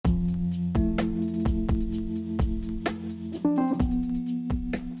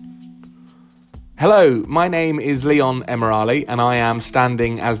Hello, my name is Leon Emirali and I am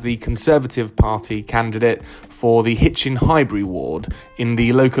standing as the Conservative Party candidate for the Hitchin Highbury ward in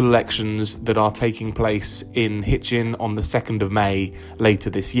the local elections that are taking place in Hitchin on the 2nd of May later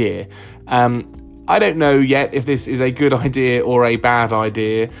this year. I don't know yet if this is a good idea or a bad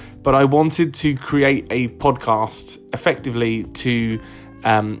idea, but I wanted to create a podcast effectively to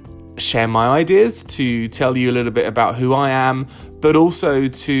share my ideas, to tell you a little bit about who I am, but also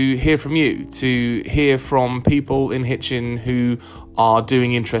to hear from you, to hear from people in Hitchin who are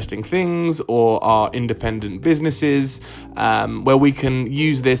doing interesting things or are independent businesses, where we can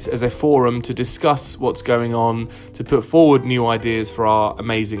use this as a forum to discuss what's going on, to put forward new ideas for our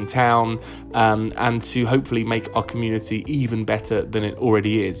amazing town, and to hopefully make our community even better than it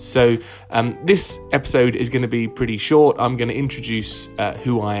already is. So this episode is going to be pretty short. I'm going to introduce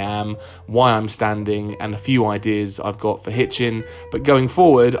who I am, why I'm standing, and a few ideas I've got for Hitchin. But going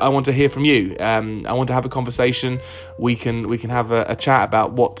forward, I want to hear from you. I want to have a conversation. We can have a chat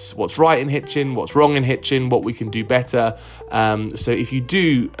about what's right in Hitchin, what's wrong in Hitchin, what we can do better. So if you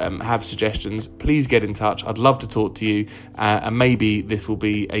do have suggestions, please get in touch. I'd love to talk to you, and maybe this will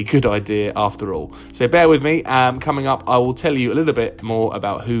be a good idea after all. So bear with me. Coming up, I will tell you a little bit more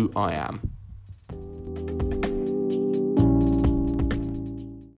about who I am.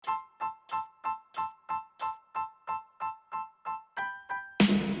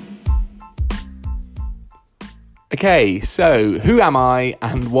 Okay, so who am I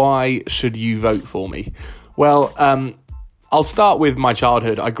and why should you vote for me? Well, I'll start with my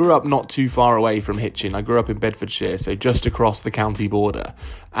childhood. I grew up not too far away from Hitchin. I grew up in Bedfordshire, so just across the county border.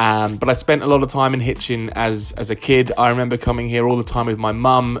 But I spent a lot of time in Hitchin as a kid. I remember coming here all the time with my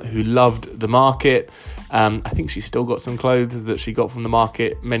mum, who loved the market. I think she's still got some clothes that she got from the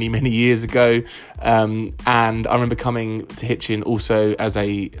market many, many years ago. And I remember coming to Hitchin also as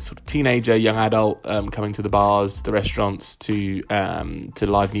a sort of teenager, young adult, coming to the bars, the restaurants, to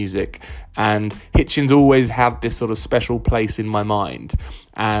live music. And Hitchin's always had this sort of special place in my mind.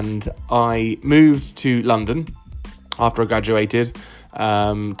 And I moved to London after I graduated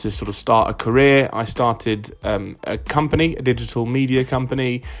to sort of start a career. I started a company, a digital media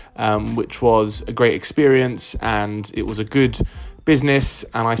company, which was a great experience, and it was a good business,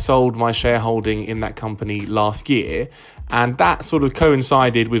 and I sold my shareholding in that company last year, and that sort of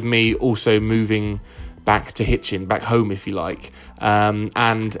coincided with me also moving back to Hitchin, back home if you like.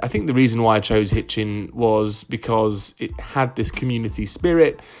 And I think the reason why I chose Hitchin was because it had this community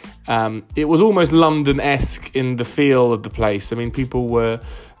spirit. It was almost London-esque in the feel of the place. I mean, people were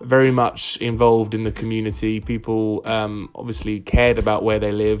very much involved in the community. People obviously cared about where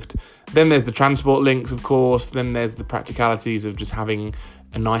they lived. Then there's the transport links, of course. Then there's the practicalities of just having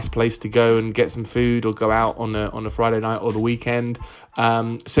a nice place to go and get some food or go out on a Friday night or the weekend.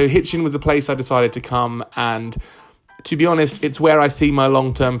 So Hitchin was the place I decided to come, and to be honest, it's where I see my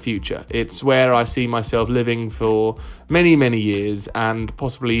long-term future. It's where I see myself living for many, many years, and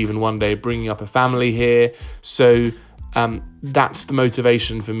possibly even one day bringing up a family here. So that's the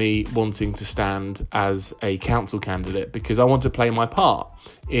motivation for me wanting to stand as a council candidate, because I want to play my part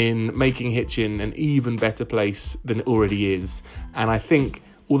in making Hitchin an even better place than it already is. And I think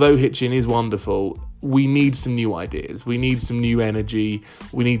although Hitchin is wonderful, we need some new ideas. We need some new energy.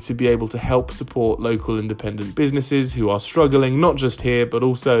 We need to be able to help support local independent businesses who are struggling, not just here, but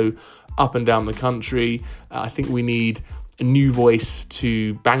also up and down the country. I think we need a new voice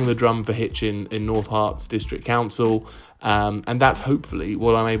to bang the drum for Hitchin in North Herts District Council. And that's hopefully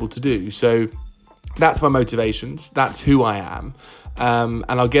what I'm able to do. So that's my motivations. That's who I am. And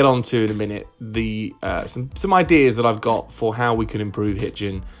I'll get on to in a minute some ideas that I've got for how we can improve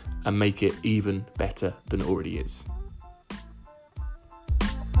Hitchin and make it even better than it already is.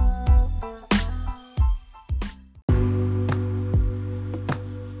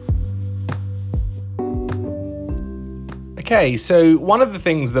 Okay, so one of the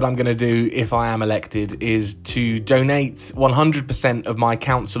things that I'm going to do if I am elected is to donate 100% of my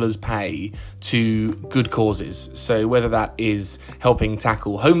councillor's pay to good causes. So whether that is helping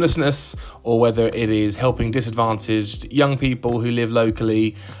tackle homelessness or whether it is helping disadvantaged young people who live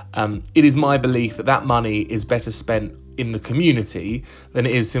locally, it is my belief that that money is better spent in the community than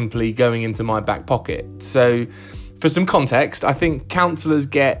it is simply going into my back pocket. So for some context, I think councillors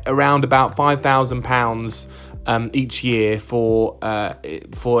get around about £5,000 each year for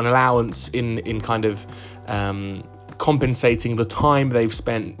an allowance in kind of compensating the time they've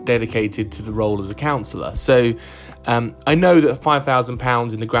spent dedicated to the role as a councillor. So I know that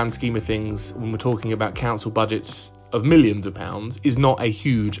 £5,000 in the grand scheme of things, when we're talking about council budgets of millions of pounds, is not a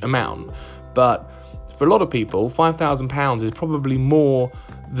huge amount. But for a lot of people, £5,000 is probably more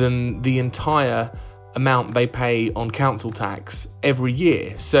than the entire amount they pay on council tax every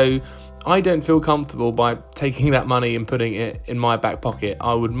year. So I don't feel comfortable by taking that money and putting it in my back pocket.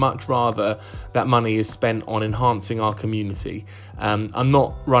 I would much rather that money is spent on enhancing our community. I'm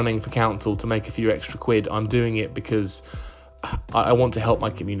not running for council to make a few extra quid. I'm doing it because I want to help my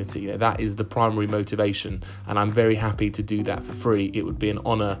community. That is the primary motivation, and I'm very happy to do that for free. It would be an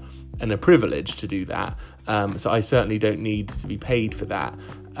honour and a privilege to do that. So I certainly don't need to be paid for that.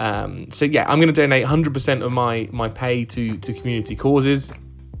 So yeah, I'm going to donate 100% of my pay to community causes.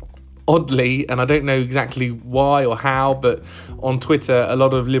 Oddly, and I don't know exactly why or how, but on Twitter, a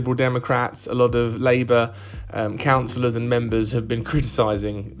lot of Liberal Democrats, a lot of Labour councillors and members have been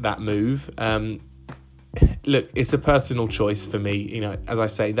criticising that move. Look, it's a personal choice for me. As I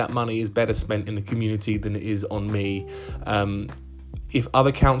say, that money is better spent in the community than it is on me. If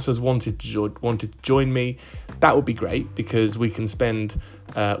other councillors wanted to join me, that would be great, because we can spend,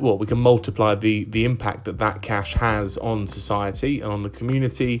 we can multiply the impact that cash has on society and on the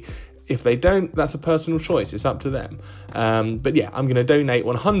community. If they don't, that's a personal choice. It's up to them. But yeah, I'm going to donate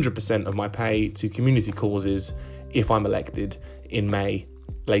 100% of my pay to community causes if I'm elected in May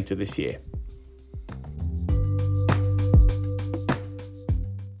later this year.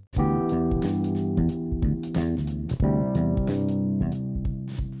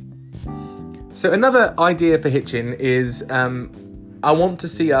 So another idea for Hitchin is I want to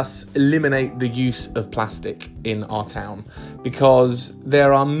see us eliminate the use of plastic in our town, because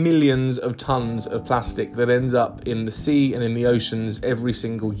there are millions of tons of plastic that ends up in the sea and in the oceans every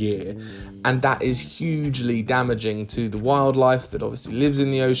single year. And that is hugely damaging to the wildlife that obviously lives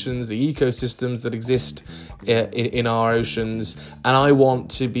in the oceans, the ecosystems that exist in our oceans. And I want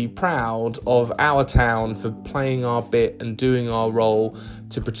to be proud of our town for playing our bit and doing our role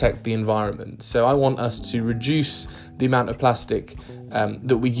to protect the environment. So I want us to reduce the amount of plastic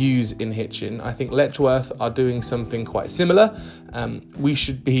that we use in Hitchin. I think Letchworth are doing something quite similar. We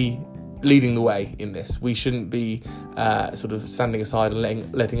should be leading the way in this. We shouldn't be sort of standing aside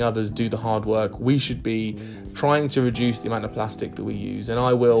and letting others do the hard work. We should be trying to reduce the amount of plastic that we use. And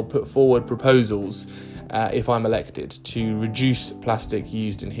I will put forward proposals if I'm elected to reduce plastic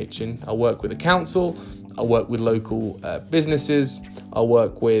used in Hitchin. I'll work with the council. I'll work with local businesses. I'll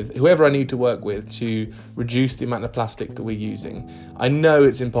work with whoever I need to work with to reduce the amount of plastic that we're using. I know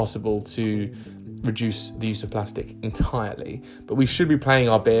it's impossible to reduce the use of plastic entirely, but we should be playing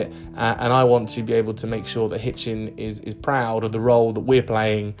our bit, and I want to be able to make sure that Hitchin is proud of the role that we're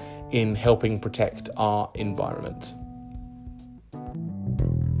playing in helping protect our environment.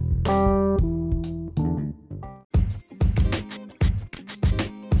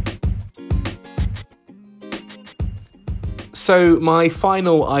 So my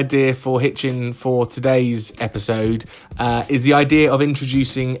final idea for Hitchin for today's episode is the idea of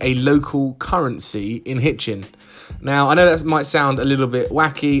introducing a local currency in Hitchin. Now, I know that might sound a little bit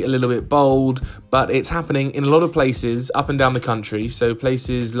wacky, a little bit bold, but it's happening in a lot of places up and down the country. So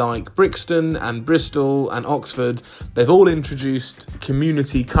places like Brixton and Bristol and Oxford, they've all introduced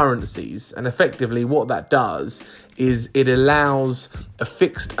community currencies. And effectively what that does is it allows a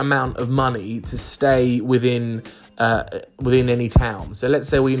fixed amount of money to stay within any town. So let's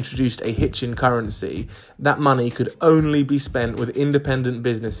say we introduced a Hitchin currency. That money could only be spent with independent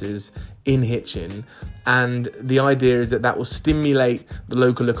businesses in Hitchin, and the idea is that will stimulate the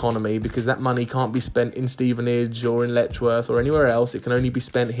local economy, because that money can't be spent in Stevenage or in Letchworth or anywhere else. It can only be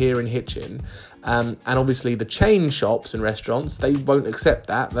spent here in Hitchin. And obviously the chain shops and restaurants, they won't accept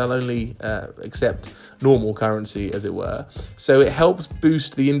that. They'll only accept normal currency, as it were. So it helps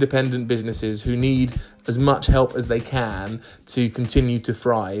boost the independent businesses who need as much help as they can to continue to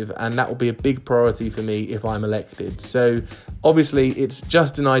thrive, and that will be a big priority for me if I'm elected. So obviously it's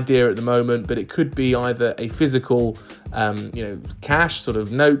just an idea at the moment, but it could be either a physical cash sort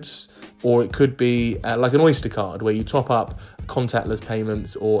of notes, or it could be like an Oyster card where you top up contactless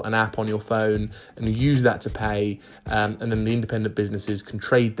payments or an app on your phone and you use that to pay, and then the independent businesses can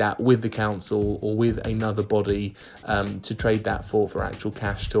trade that with the council or with another body to trade that for actual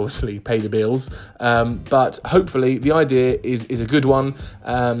cash to obviously pay the bills. But hopefully the idea is a good one.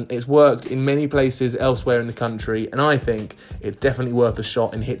 It's worked in many places elsewhere in the country, and I think it's definitely worth a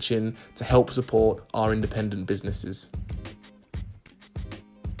shot in Hitchin to help support our independent businesses.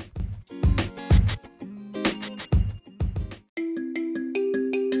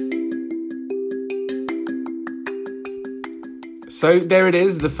 So there it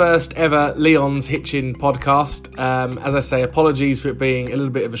is, the first ever Leon's Hitchin podcast. As I say, apologies for it being a little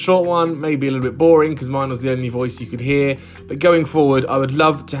bit of a short one, maybe a little bit boring because mine was the only voice you could hear. But going forward, I would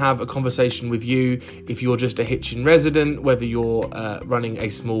love to have a conversation with you if you're just a Hitchin resident, whether you're running a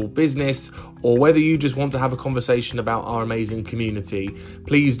small business or whether you just want to have a conversation about our amazing community.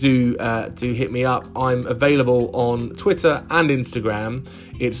 Please do hit me up. I'm available on Twitter and Instagram.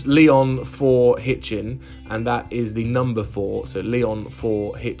 It's Leon4Hitchin, and that is the number 4, so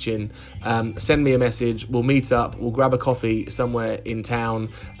Leon4Hitchin. Send me a message, we'll meet up, we'll grab a coffee somewhere in town,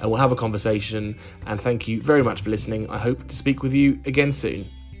 and we'll have a conversation. And thank you very much for listening. I hope to speak with you again soon.